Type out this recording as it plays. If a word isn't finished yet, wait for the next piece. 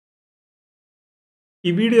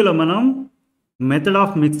ఈ వీడియోలో మనం మెథడ్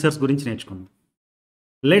ఆఫ్ మిక్సర్స్ గురించి నేర్చుకుందాం.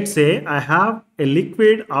 Let's say I have a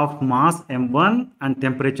liquid of mass m1 and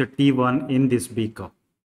temperature T1 in this beaker.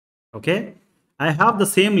 Okay, I have the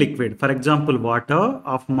same liquid, for example water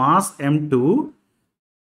of mass m2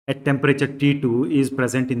 at temperature T2 is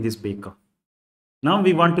present in this beaker. Now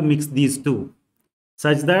we want to mix these two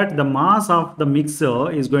such that the mass of the mixer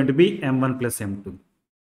is going to be m1 plus m2.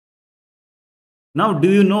 Now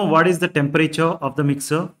do you know what is the temperature of the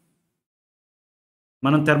mixer?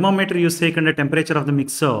 మనం thermometer use చేయకుండా temperature of the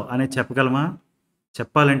mixer అనేది చెప్పగలమా?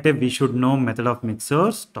 చెప్పాలంటే we should know method of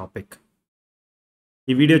mixers topic.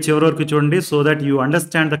 ఈ video చివరి వరకు చూడండి so that you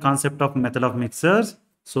understand the concept of method of mixers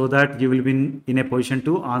so that you will be in a position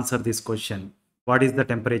to answer this question. What is the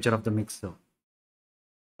temperature of the mixer?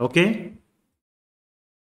 Okay,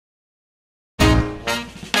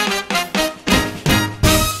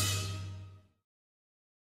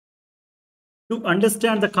 to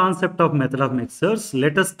understand the concept of method of mixers,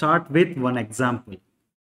 let us start with one example.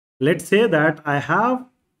 Let's say that I have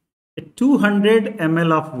a 200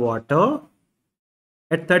 ml of water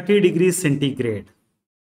at 30 degrees centigrade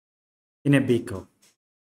in a beaker.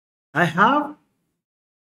 I have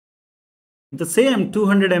the same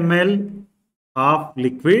 200 ml of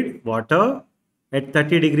liquid water at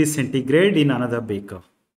 30 degrees centigrade in another beaker.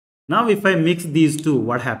 Now if I mix these two,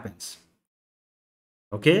 what happens?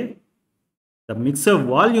 Okay, the mixer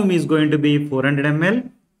volume is going to be 400 ml,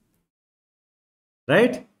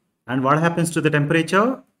 right? And what happens to the temperature?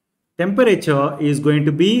 Temperature is going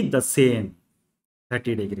to be the same,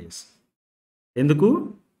 30 degrees. ఎందుకు?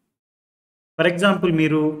 For example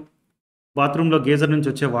మీరు బాత్రూంలో geyser నుంచి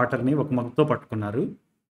వచ్చే వాటర్ని ఒక మగ్తో పట్టుకున్నారు.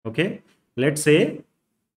 Okay, let's say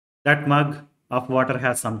that mug of water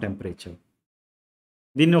has some temperature.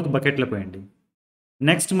 దీన్ని ఒక బకెట్లో పోయండి.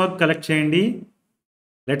 నెక్స్ట్ మగ్ కలెక్ట్ చేయండి.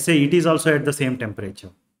 Let's say it is also at the same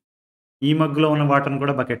temperature. ఈ మగ్గులో ఉన్న వాటర్ని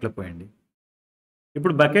కూడా బకెట్లో పోయండి.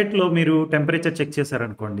 ఇప్పుడు బకెట్లో మీరు టెంపరేచర్ చెక్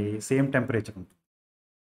చేశారనుకోండి, సేమ్ టెంపరేచర్ ఉంటుంది.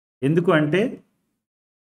 ఎందుకు అంటే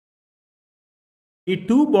ఈ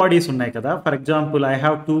టూ బాడీస్ ఉన్నాయి కదా. For example I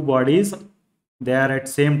have two bodies, they are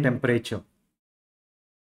at same temperature.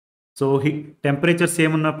 So temperature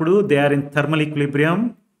same ఉన్నప్పుడు they are in thermal equilibrium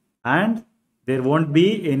and there won't be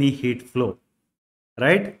any heat flow,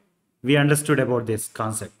 right? We understood about this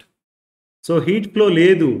concept. So heat flow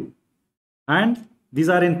ledu and these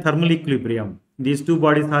are in thermal equilibrium. These two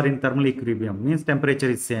bodies are in thermal equilibrium, means temperature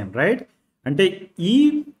is same, right? Ante ee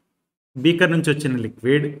beaker nunchi vachina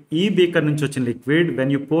liquid, ee beaker nunchi vachina liquid, when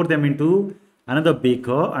you pour them into another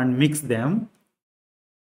beaker and mix them,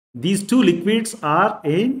 these two liquids are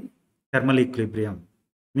in thermal equilibrium,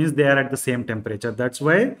 means they are at the same temperature. That's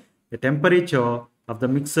why the temperature of the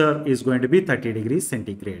mixer is going to be 30 degrees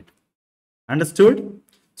centigrade. Understood?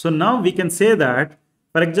 So now we can say that,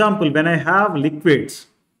 for example, when I have liquids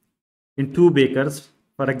in two beakers,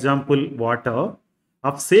 for example water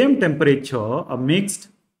of same temperature are mixed,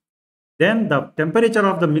 then the temperature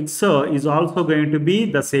of the mixer is also going to be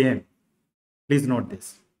the same. Please note this.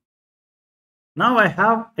 Now I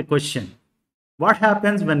have a question. What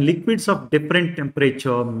happens when liquids of different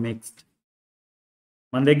temperature mixed?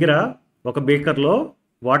 మన దగ్గర ఒక బేకర్లో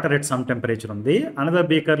water at some temperature ఉంది, another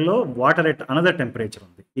బేకర్లో water at another temperature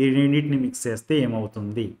ఉంది. ఈ రెండింటిని mix చేస్తే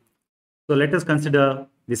ఏమవుతుంది? So let us consider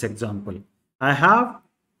this example. I have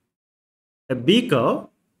a beaker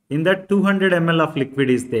in that 200 ml of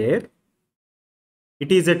liquid is there.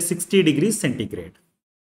 It is at 60 degrees centigrade.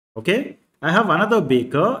 Okay, I have another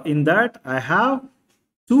beaker in that I have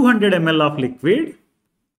 200 ml of liquid,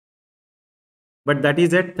 but that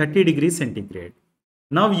is at 30 degrees centigrade.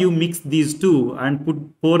 Now you mix these two and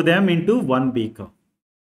pour them into one beaker.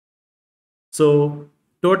 So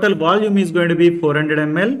total volume is going to be 400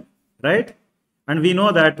 ml, right? And we know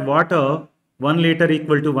that water 1 liter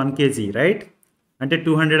equal to 1 kg, right? And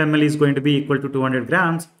 200 ml is going to be equal to 200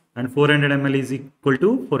 grams and 400 ml is equal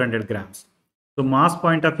to 400 grams. So mass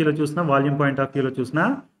point of view lo chusna, volume point of view lo chusna,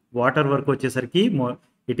 water work vachesariki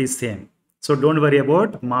it is same. So don't worry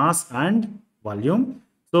about mass and volume.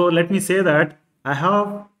 So let me say that I have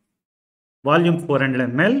volume 400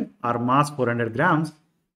 ml or mass 400 grams,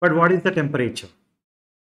 but what is the temperature?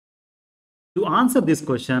 To answer this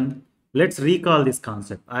question, let's recall this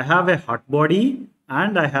concept. I have a hot body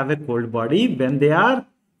and I have a cold body. When they are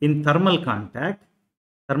in thermal contact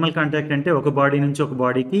అంటే ఒక body నుంచి ఒక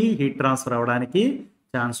బాడీకి heat transfer అవ్వడానికి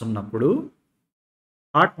chance ఉన్నప్పుడు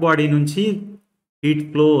hot body నుంచి heat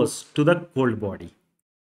flows to the cold body.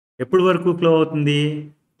 ఎప్పుడు వరకు ఫ్లో అవుతుంది?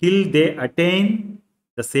 Till they attain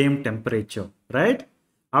the same temperature, right?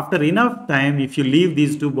 After enough time, if you leave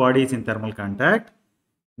these two bodies in thermal contact,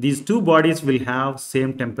 these two bodies will have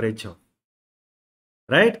same temperature,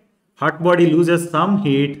 right? Hot body loses some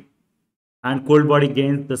heat and cold body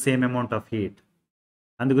gains the same amount of heat.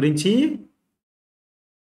 అందు గురించి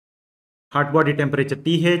hot body temperature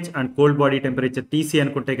TH and cold body temperature TC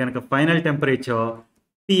అనుకుంటే కనుక final temperature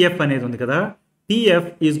TF అనేది ఉంది కదా, TF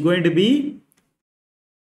is going to be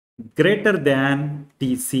greater than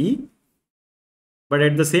TC, but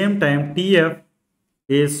at the same time TF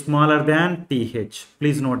is smaller than TH.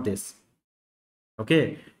 Please note this. Okay,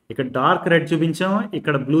 ఇక్కడ dark red చూపించాం,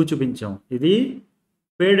 ఇక్కడ blue చూపించాం, ఇది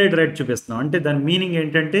ఫేడెడ్ రెడ్ చూపిస్తున్నాం. అంటే దాని మీనింగ్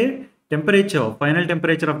ఏంటంటే temperature, final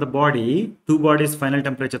temperature of the body, two bodies final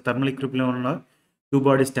temperature, thermal equilibrium ఉన్న టూ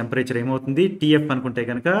బాడీస్ టెంపరేచర్ ఏమవుతుంది, TF అనుకుంటే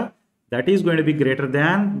కనుక that is going to be greater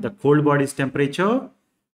than the cold body's temperature,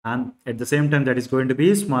 and at the same time that is going to be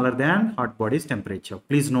smaller than hot body's temperature.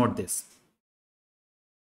 Please note this.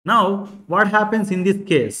 Now what happens in this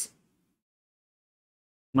case?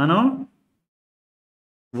 మనం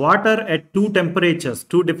water at two temperatures,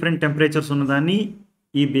 two different temperatures ఉన్నదాన్ని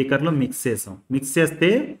ఈ బీకర్లో mix చేసాం. Mix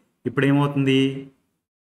చేస్తే ఇప్పుడు ఏమవుతుంది,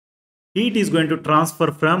 heat is going to transfer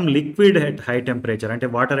from liquid at high temperature, అంటే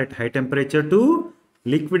water at high temperature to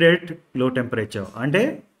liquid at low temperature, అంటే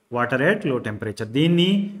water at low temperature. దీన్ని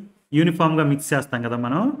యూనిఫామ్గా mix చేస్తాం కదా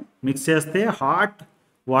మనం. మిక్స్ చేస్తే హాట్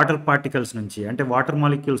వాటర్ పార్టికల్స్ నుంచి, అంటే వాటర్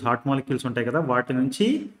మాలిక్యూల్స్, హాట్ మాలిక్యూల్స్ ఉంటాయి కదా, వాటి నుంచి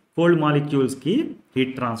కోల్డ్ మాలిక్యూల్స్కి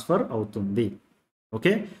హీట్ ట్రాన్స్ఫర్ అవుతుంది.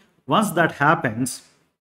 Okay, once that happens,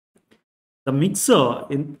 the mixer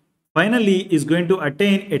finally is going to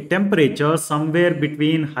attain a temperature somewhere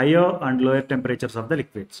between higher and lower temperatures of the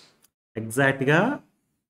liquids. Exactly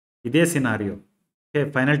ఇదే scenario. Okay,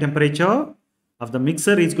 final temperature of the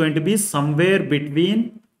mixer is going to be somewhere between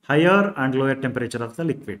higher and lower temperature of the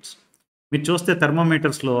liquids. మీరు చూస్తే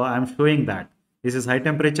థర్మోమీటర్స్లో I am showing that this is high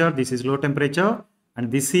temperature, this is low temperature, and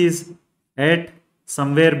this is at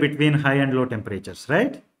somewhere between high and low temperatures,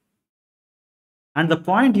 right? And the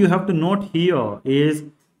point you have to note here is,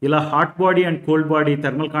 ఇలా hot body and cold body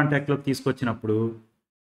thermal కాంటాక్ట్లోకి తీసుకొచ్చినప్పుడు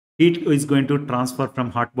heat is going to transfer from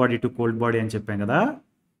hot body to cold body అని చెప్పాం కదా.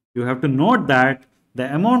 You have to note that the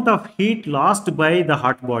amount of heat last by the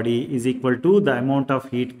hot body is equal to the amount of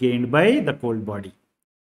heat gained by the cold body.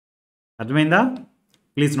 అర్థమైందా?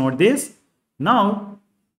 Please note this. Now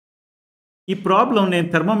ఈ problem నేను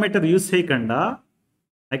thermometer use చేయకుండా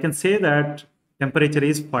I can say that temperature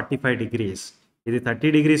is 45 degrees. ఇది 30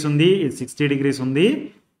 degrees ఉంది, ఇది 60 degrees ఉంది,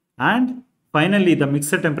 and finally the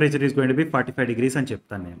mixer temperature is going to be 45 degrees అని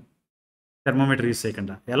చెప్తాను నేను థర్మోమీటర్ యూజ్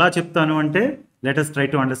చేయకుండా. ఎలా చెప్తాను అంటే, let us try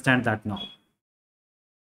to understand that now.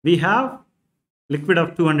 We have liquid of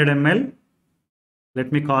 200 ml. Let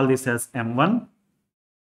me call this as M1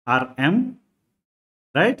 or M,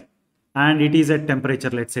 right? And it is at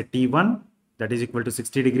temperature, let's say T1, that is equal to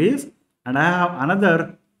 60 degrees. And I have another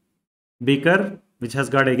beaker which has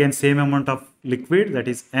got again same amount of liquid, that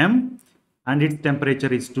is M, and its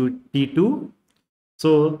temperature is T2. So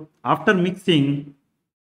after mixing,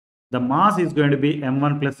 the mass is going to be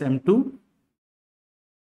M1 plus M2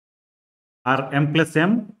 or M plus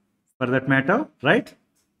M for that matter, right?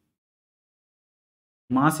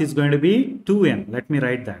 Mass is going to be 2M. Let me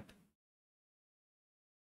write that.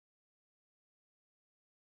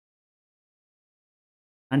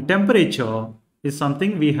 And temperature is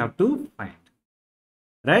something we have to find,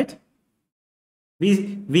 right?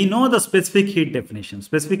 We know the specific heat definition.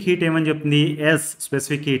 Specific heat ఏమని చెప్తుంది, S,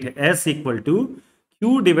 specific heat S equal to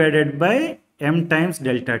Q divided by M times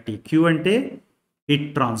delta T. Q అంటే heat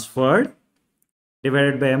transferred,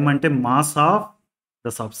 divided by M అంటే mass of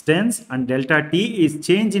the substance, and delta T is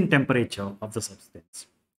change in temperature of the substance,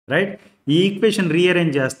 right? ఈ equation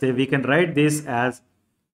rearrange చేస్తే we can write this as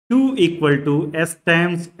Q equal to S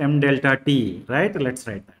times M delta T, right? Let's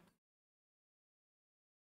write that.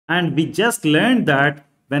 And we just learned that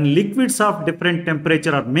when liquids of different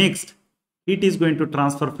temperature are mixed, heat is going to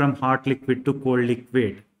transfer from hot liquid to cold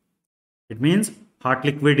liquid. It means hot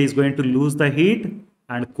liquid is going to lose the heat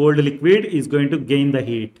and cold liquid is going to gain the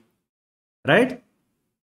heat, right?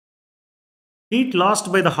 Heat lost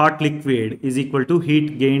by the hot liquid is equal to heat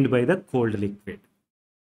gained by the cold liquid.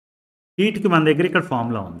 Heat ki మన దగ్గర ఇక్కడ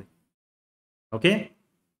formula ఉంది. Okay,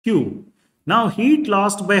 Q. Now heat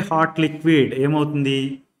lost by hot liquid ఏమవుతుంది,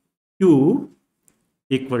 Q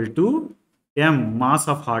equal to M, mass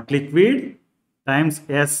of hot liquid, times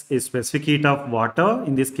S is specific heat of water.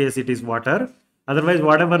 In this case it is water. Otherwise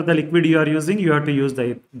whatever the liquid you are using, you have to use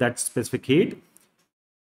that specific heat,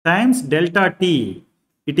 times delta T.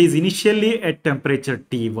 It is initially at temperature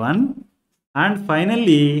T1 and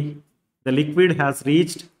finally the liquid has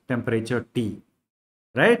reached temperature T,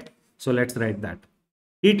 right? So let's write that.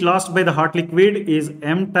 Heat lost by the hot liquid is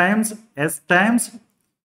m times S times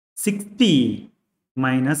 60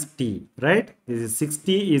 minus T, right? This is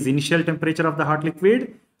 60 is initial temperature of the hot liquid,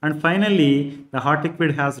 and finally the hot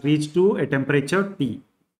liquid has reached to a temperature T,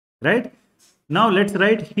 right? Now let's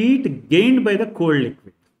write heat gained by the cold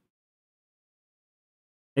liquid.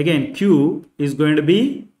 Again, Q is going to be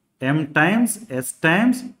m times S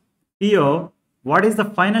times here. What is the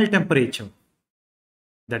final temperature?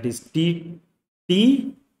 That is T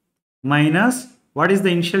minus, what is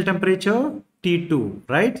the initial temperature? T2,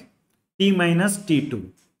 right? T minus T2.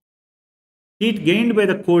 Heat gained by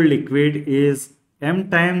the cold liquid is m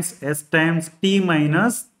times S times T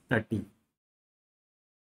minus 30.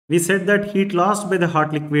 We said that heat lost by the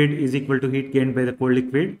hot liquid is equal to heat gained by the cold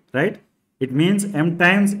liquid, right? It means m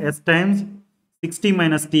times S times 60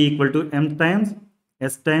 minus T equal to m times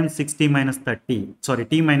S times 60 minus 30. Sorry,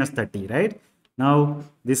 T minus 30, right? Now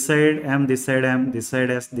this side m, this side m, this side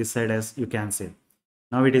S, this side S, you cancel.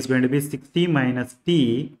 Now it is going to be 60 minus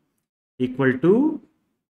T equal to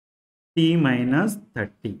T minus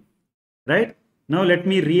 30, right? Now let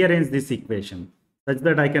me rearrange this equation such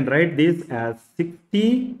that I can write this as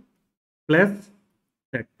 60 plus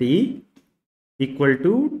 30 equal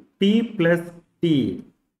to T plus T,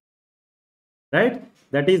 right?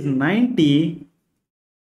 That is 90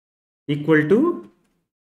 equal to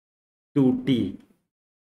 2T.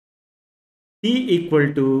 T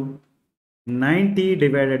equal to 90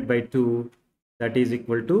 divided by 2, that is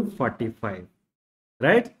equal to 45,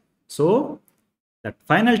 right? So the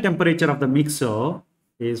final temperature of the mixer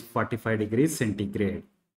is 45 degrees centigrade.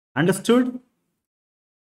 Understood?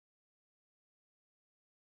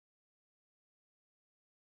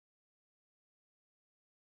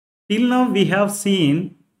 Till now we have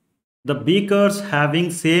seen the beakers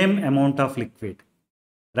having same amount of liquid,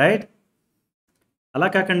 right? అలా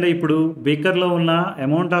కాకుండా ఇప్పుడు బీకర్లో ఉన్న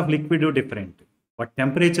amount of liquid different, but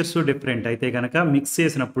temperatures different అయితే కనుక mix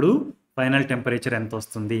చేసినప్పుడు final temperature ఎంత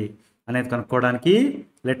వస్తుంది అనేది కనుక్కోవడానికి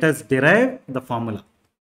let us derive the formula.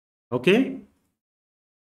 Okay,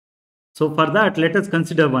 so for that let us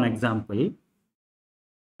consider one example.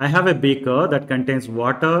 I have a beaker that contains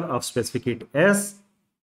water of specific heat S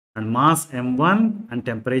and mass m1 and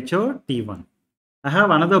temperature T1. I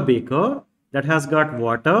have another beaker that has got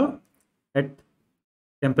water at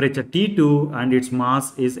temperature T2 and its mass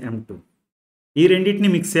is m2. ఈ రెండింటిని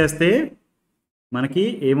mix చేస్తే మనకి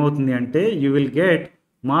ఏమవుతుంది అంటే you will get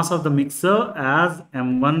mass of the mixer as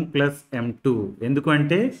m1 plus m2.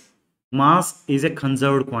 ఎందుకంటే mass is a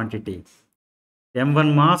conserved quantity. m1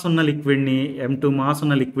 mass ఉన్న లిక్విడ్ని m2 mass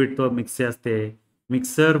ఉన్న లిక్విడ్తో mix చేస్తే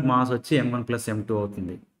మిక్సర్ మాస్ వచ్చి m1 plus m2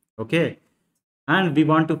 అవుతుంది. Okay, and we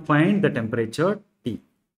want to find the temperature T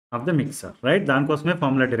of the mixer, right? దానికోసమే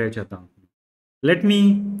formula derive చేద్దాం. Let me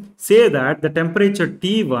say that the temperature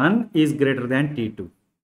T1 is greater than T2.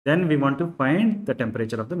 Then we want to find the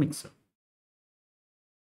temperature of the mixer.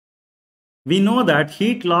 We know that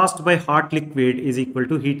heat lost by hot liquid is equal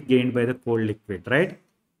to heat gained by the cold liquid, right?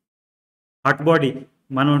 Hot body,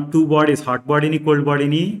 మనం two bodies, hot body ni cold body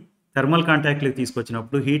ni thermal contact లోకి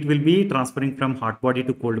తీసుకొచ్చినప్పుడు heat will be transferring from hot body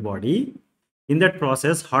to cold body. In that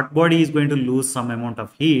process, hot body is going to lose some amount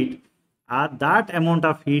of heat. That amount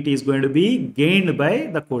of heat is going to be gained by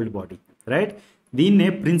the cold body, right? దీన్నే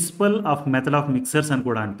principal of method of mixers అని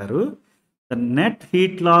కూడా అంటారు. The net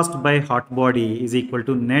heat last by hot body is equal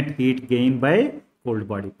to net heat gain by cold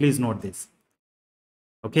body. Please note this.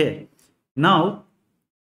 Okay, now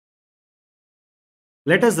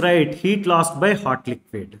let us right heat last by hot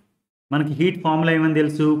liquid. మనకి heat formula ఏమని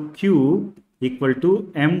తెలుసు? Q equal to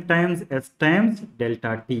m times S times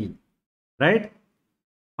delta T, right?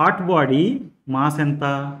 Hot body mass ఎంత?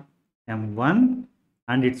 m1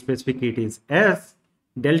 and its specific heat is S.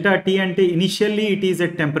 Delta T ante initially it is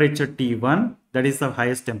at temperature T1, that is the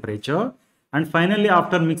highest temperature, and finally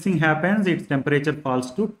after mixing happens its temperature falls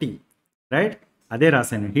to T, right? Ade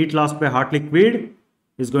rasanu heat lost by hot liquid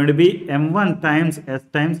is going to be m1 times S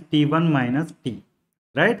times T1 minus T,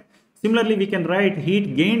 right? Similarly we can write heat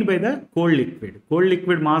gained by the cold liquid. Cold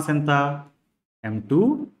liquid mass ఎంత? m2,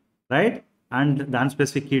 right? And దాని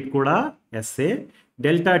specific heat కూడా SA.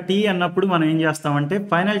 Delta T అన్నప్పుడు మనం ఏం చేస్తామంటే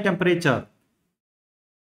final temperature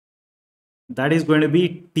that is going to be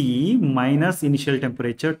tea minus initial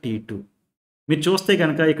temperature T2. మీరు చూస్తే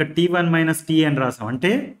కనుక ఇక్కడ T1 మైనస్ టీ అని రాసాం,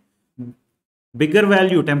 అంటే బిగ్గర్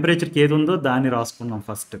వాల్యూ టెంపరేచర్కి ఏది ఉందో దాన్ని రాసుకున్నాం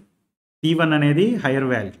ఫస్ట్. T1 అనేది హైయర్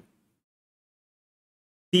వాల్యూ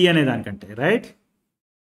టీ అనే దానికంటే, రైట్?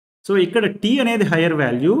 సో ఇక్కడ టీ అనేది హైయర్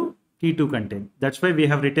వాల్యూ T2 కంటే. That's why we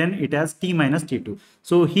have written it as T minus T2.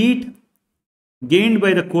 So heat gained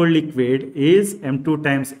by the cold liquid is m2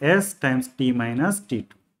 times s times t minus t2.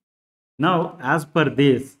 Now, as per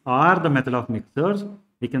this or the method of mixers,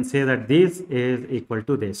 we can say that this is equal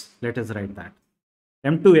to this. Let us write that.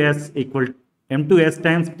 m2s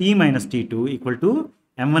times t minus t2 equal to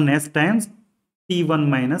m1s times t1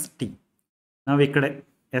 minus t. Now, ikkada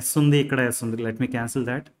s undi, ikkada s undi. Let me cancel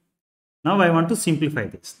that. Now, I want to simplify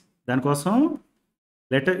this. Then kosam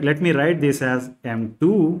let me write this as m2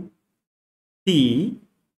 t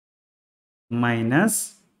minus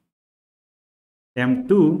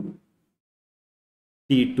m2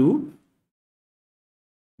 t2,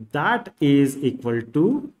 that is equal to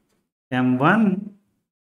m1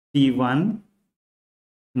 t1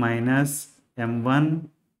 minus m1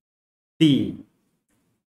 t,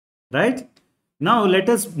 right? Now let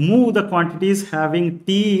us move the quantities having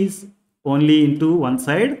t's only into one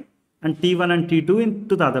side and t1 and t2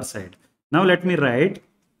 into the other side. Now let me write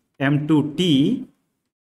m2t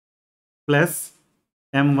plus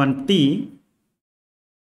m1t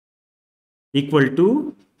equal to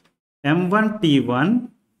m1t1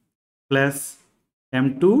 plus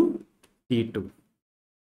m2t2,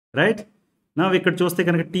 right? Now ఇక్కడ చూస్తే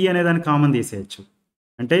కనుక t అనే దాన్ని common తీసేయచ్చు.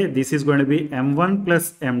 అంటే this is going to be m1 plus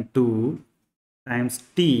m2 times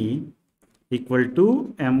t equal to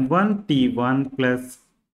m1t1 plus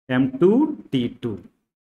m2t2,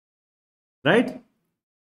 right?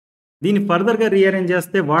 దీన్ని ఫర్దర్గా rearrange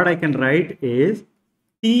చేస్తే what I can write is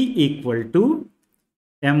t equal to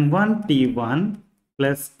m1t1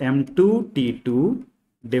 plus m2t2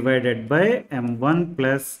 divided by m1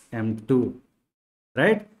 plus m2,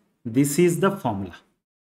 right? This is the formula.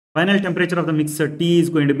 Final temperature of the mixer T is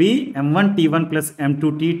going to be m1t1 plus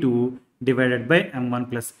m2t2 divided by m1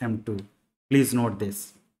 plus m2. Please note this.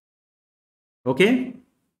 Okay?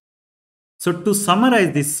 So to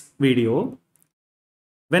summarize this video,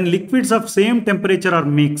 when liquids of same temperature are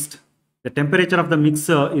mixed, the temperature of the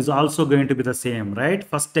mixer is also going to be the same, right?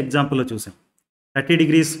 First example lo chusam. 30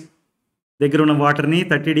 degrees దగ్గర ఉన్న వాటర్ని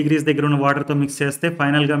 30 degrees దగ్గర ఉన్న వాటర్తో mix చేస్తే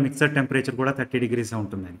ఫైనల్గా mixer temperature కూడా 30 degrees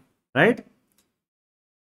ఉంటుందని, right?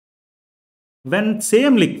 When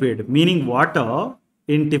same liquid, meaning water,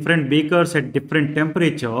 in different beakers at different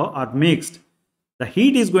temperature are mixed, the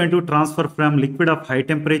heat is going to transfer from liquid of high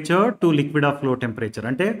temperature to liquid of low temperature.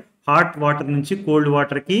 అంటే hot water నుంచి cold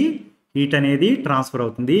వాటర్కి heat అనేది transfer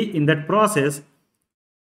అవుతుంది. In that process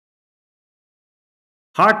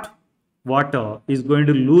hot water is going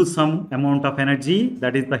to lose some amount of energy,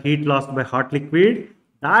 that is the heat lost by hot liquid,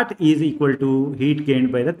 that is equal to heat gained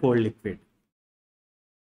by the cold liquid.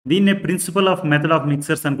 దీన్నే principal of method of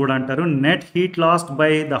mixers అని కూడా అంటారు. Net heat last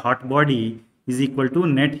by the hot body is equal to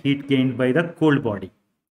net heat gained by the cold body,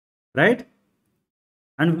 right?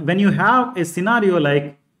 And when you have a scenario like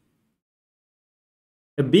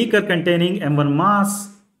a beaker containing m1 mass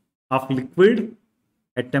of liquid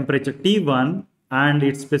at temperature T1 and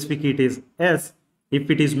its specific heat is S, if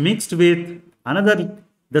it is mixed with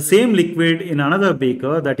the same liquid in another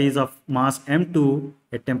beaker that is of mass m2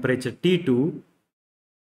 at temperature T2,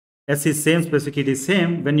 S is same, specific heat is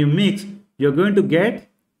same, when you mix, you're going to get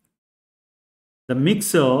the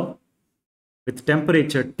mixer with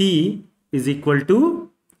temperature T is equal to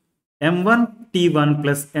m1 t1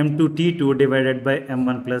 plus m2 t2 divided by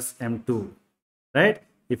m1 plus m2, right?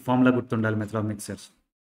 If formula gurtundali method of mixers.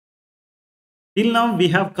 Till now we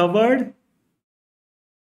have covered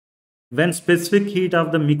when specific heat of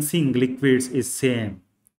the mixing liquids is same,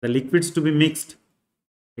 the liquids to be mixed,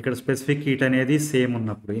 ikkada specific heat anedi same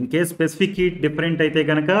unnappudu. In case specific heat different aithe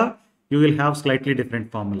ganaka you will have slightly different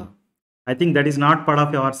formula. I think that is not part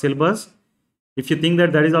of your syllabus. If you think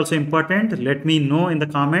that is also important, let me know in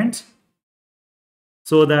the comments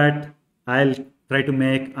so that I'll try to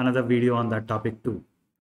make another video on that topic too.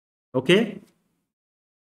 Okay?